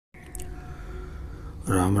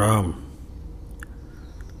राम राम।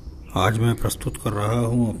 आज मैं प्रस्तुत कर रहा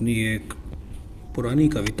हूँ अपनी एक पुरानी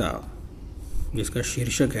कविता जिसका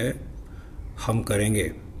शीर्षक है हम करेंगे।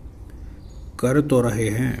 कर तो रहे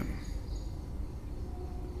हैं।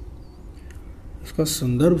 इसका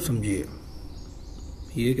संदर्भ समझिए।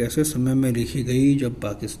 ये एक ऐसे समय में लिखी गई जब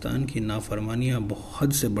पाकिस्तान की नाफरमानियाँ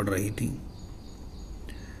बहुत से बढ़ रही थीं।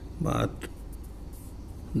 बात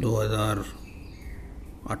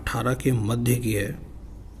 2018 के मध्य की है।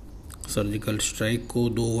 सर्जिकल स्ट्राइक को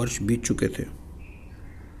 2 वर्ष बीत चुके थे।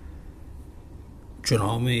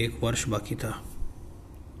 चुनाव में 1 वर्ष बाकी था।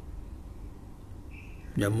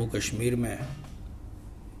 जम्मू कश्मीर में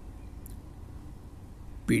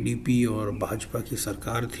पीडीपी और भाजपा की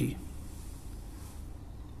सरकार थी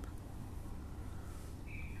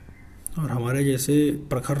और हमारे जैसे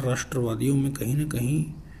प्रखर राष्ट्रवादियों में कहीं न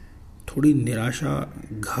कहीं थोड़ी निराशा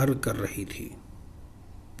घर कर रही थी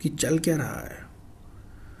कि चल क्या रहा है।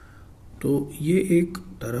 तो ये एक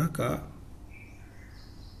तरह का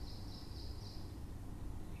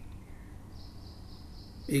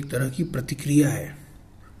की प्रतिक्रिया है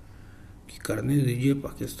कि करने दीजिए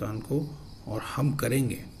पाकिस्तान को और हम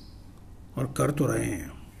करेंगे और कर तो रहे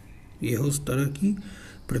हैं। यह उस तरह की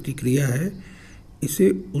प्रतिक्रिया है।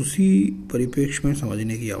 इसे उसी परिप्रेक्ष्य में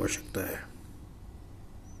समझने की आवश्यकता है।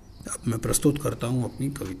 अब मैं प्रस्तुत करता हूं अपनी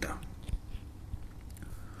कविता।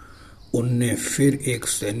 उनने फिर एक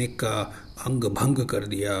सैनिक का अंग भंग कर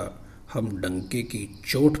दिया। हम डंके की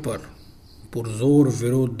चोट पर पुरजोर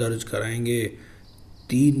विरोध दर्ज कराएंगे।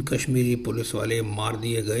 3 कश्मीरी पुलिस वाले मार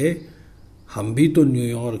दिए गए। हम भी तो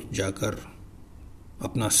न्यूयॉर्क जाकर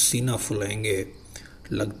अपना सीना फुलाएंगे।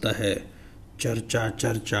 लगता है चर्चा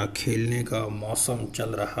चर्चा खेलने का मौसम चल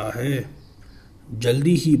रहा है।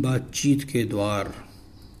 जल्दी ही बातचीत के द्वार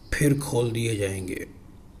फिर खोल दिए जाएंगे।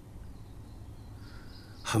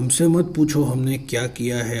 हमसे मत पूछो हमने क्या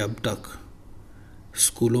किया है अब तक।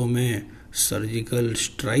 स्कूलों में सर्जिकल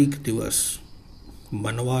स्ट्राइक दिवस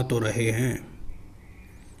मनवा तो रहे हैं।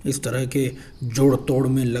 इस तरह के जोड़ तोड़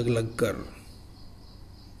में लग लग कर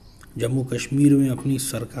जम्मू कश्मीर में अपनी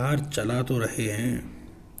सरकार चला तो रहे हैं।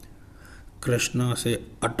 कृष्णा से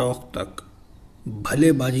अटोक तक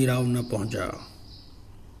भले बाजीराव न पहुंचा।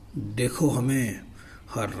 देखो हमें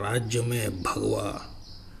हर राज्य में भगवा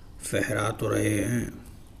फहरा तो रहे हैं।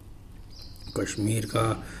 कश्मीर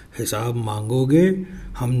का हिसाब मांगोगे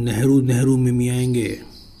हम नेहरू नेहरू मिमियाएंगे।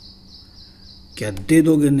 क्या दे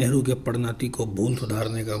दोगे नेहरू के पड़नाती को भूल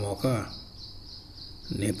सुधारने का मौका।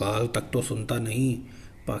 नेपाल तक तो सुनता नहीं,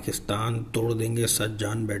 पाकिस्तान तोड़ देंगे सच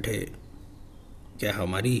जान बैठे। क्या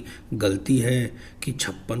हमारी गलती है कि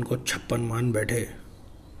 56 को 56 मान बैठे।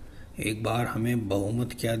 एक बार हमें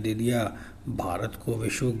बहुमत क्या दे दिया, भारत को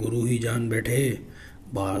विश्व गुरु ही जान बैठे।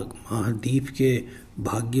 महाद्वीप के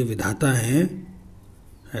भाग्य विधाता हैं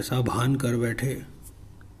ऐसा भान कर बैठे।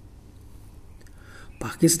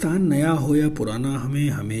 पाकिस्तान नया हो या पुराना हमें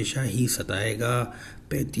हमेशा ही सताएगा।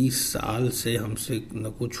 35 साल से हमसे न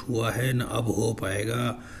कुछ हुआ है न अब हो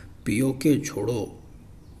पाएगा। पीओके छोड़ो,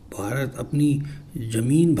 भारत अपनी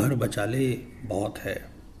जमीन भर बचा ले बहुत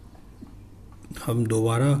है। हम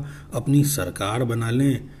दोबारा अपनी सरकार बना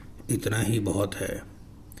लें इतना ही बहुत है।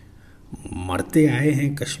 मरते आए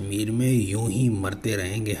हैं कश्मीर में, यूं ही मरते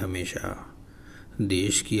रहेंगे हमेशा।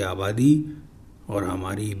 देश की आबादी और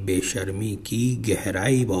हमारी बेशर्मी की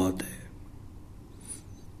गहराई बहुत है।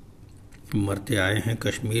 मरते आए हैं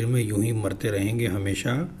कश्मीर में, यूं ही मरते रहेंगे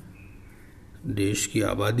हमेशा। देश की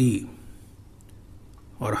आबादी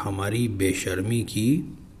और हमारी बेशर्मी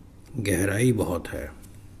की गहराई बहुत है।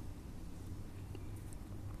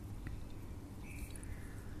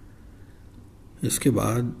 इसके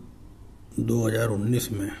बाद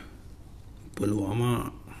 2019 में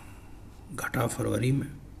पुलवामा घटा फरवरी में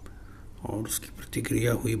और उसकी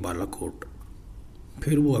प्रतिक्रिया हुई बालाकोट।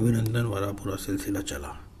 फिर वो अभिनंदन वाला पूरा सिलसिला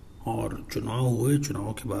चला और चुनाव हुए।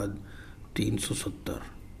 चुनाव के बाद 370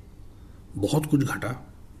 बहुत कुछ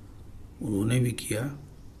घटा। उन्होंने भी किया,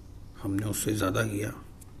 हमने उससे ज़्यादा किया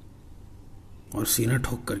और सीना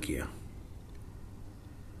ठोक कर किया।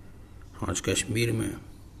 आज कश्मीर में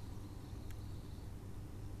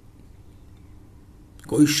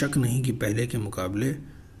कोई शक नहीं कि पहले के मुकाबले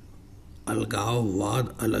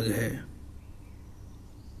अलगाववाद अलग है।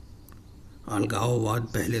 अलगाववाद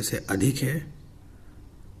पहले से अधिक है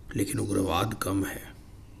लेकिन उग्रवाद कम है।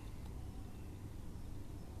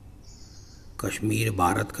 कश्मीर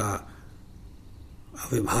भारत का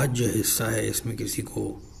अविभाज्य हिस्सा है, इसमें किसी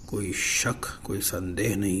को कोई शक कोई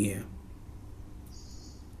संदेह नहीं है।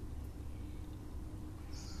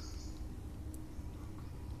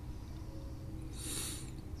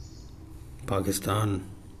 पाकिस्तान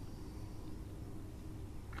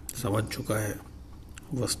समझ चुका है,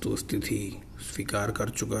 वस्तु स्थिति स्वीकार कर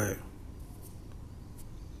चुका है।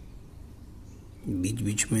 बीच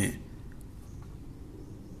बीच में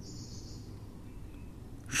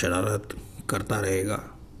शरारत करता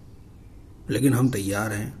रहेगा, लेकिन हम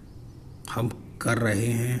तैयार हैं, हम कर रहे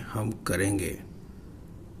हैं, हम करेंगे।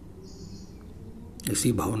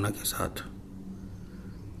 इसी भावना के साथ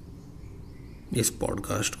इस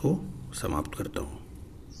पॉडकास्ट को समाप्त करता हूँ।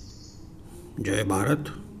 जय भारत,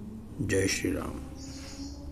 जय श्री राम।